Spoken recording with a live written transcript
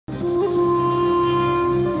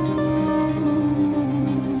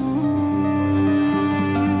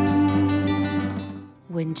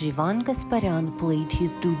Jivan Gasparyan played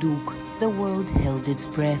his duduk, the world held its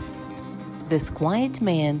breath. This quiet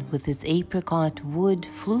man, with his apricot wood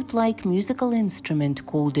flute-like musical instrument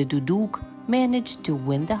called a duduk, managed to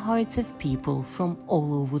win the hearts of people from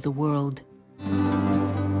all over the world.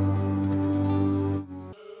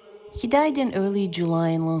 He died in early July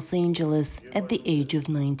in Los Angeles at the age of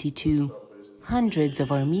 92. Hundreds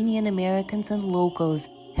of Armenian Americans and locals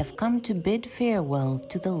have come to bid farewell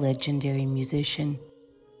to the legendary musician.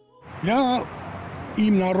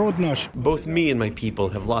 Both me and my people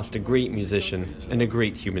have lost a great musician and a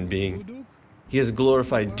great human being. He has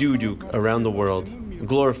glorified Duduk around the world,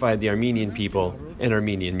 glorified the Armenian people and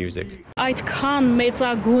Armenian music.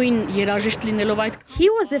 He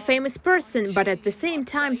was a famous person, but at the same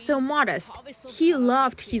time so modest. He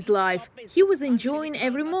loved his life. He was enjoying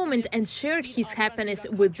every moment and shared his happiness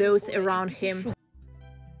with those around him.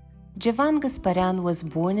 Jivan Gasparyan was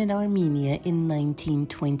born in Armenia in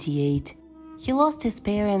 1928. He lost his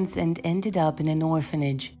parents and ended up in an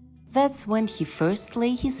orphanage. That's when he first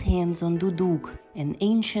laid his hands on duduk, an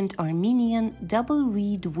ancient Armenian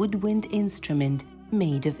double-reed woodwind instrument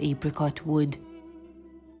made of apricot wood.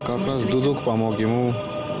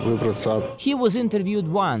 He was interviewed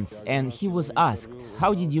once and he was asked,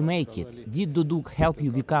 "How did you make it? Did duduk help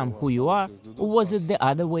you become who you are, or was it the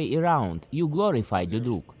other way around? You glorified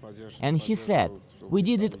duduk." And he said, "We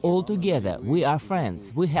did it all together. We are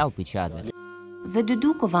friends. We help each other." The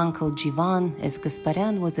duduk of Uncle Jivan, as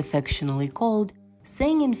Gasparyan was affectionately called,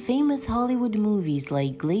 sang in famous Hollywood movies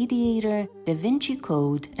like Gladiator, Da Vinci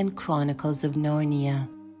Code, and Chronicles of Narnia.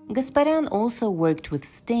 Gasparyan also worked with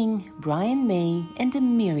Sting, Brian May, and a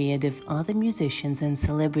myriad of other musicians and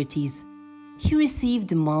celebrities. He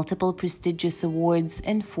received multiple prestigious awards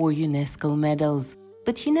and 4 UNESCO medals,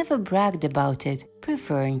 but he never bragged about it,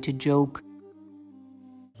 preferring to joke.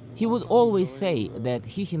 He would always say that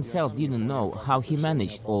he himself didn't know how he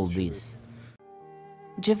managed all this.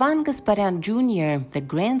 Jivan Gasparyan Jr., the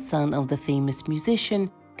grandson of the famous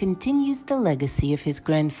musician, continues the legacy of his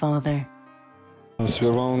grandfather. He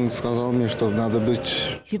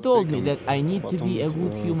told me that I need to be a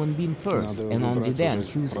good human being first, and only then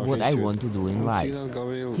choose what I want to do in life.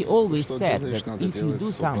 He always said that if you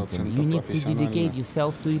do something, you need to dedicate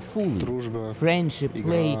yourself to it fully. Friendship,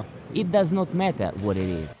 play, it does not matter what it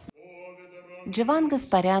is. Jivan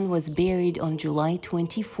Gasparyan was buried on July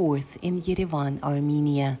 24th in Yerevan,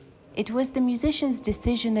 Armenia. It was the musician's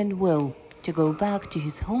decision and will to go back to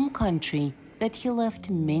his home country that he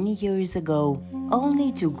left many years ago,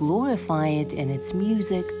 only to glorify it and its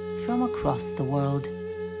music from across the world.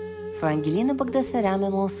 For Angelina Bagdasaryan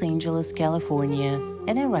in Los Angeles, California,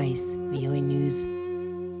 Anna Rice, VOA News.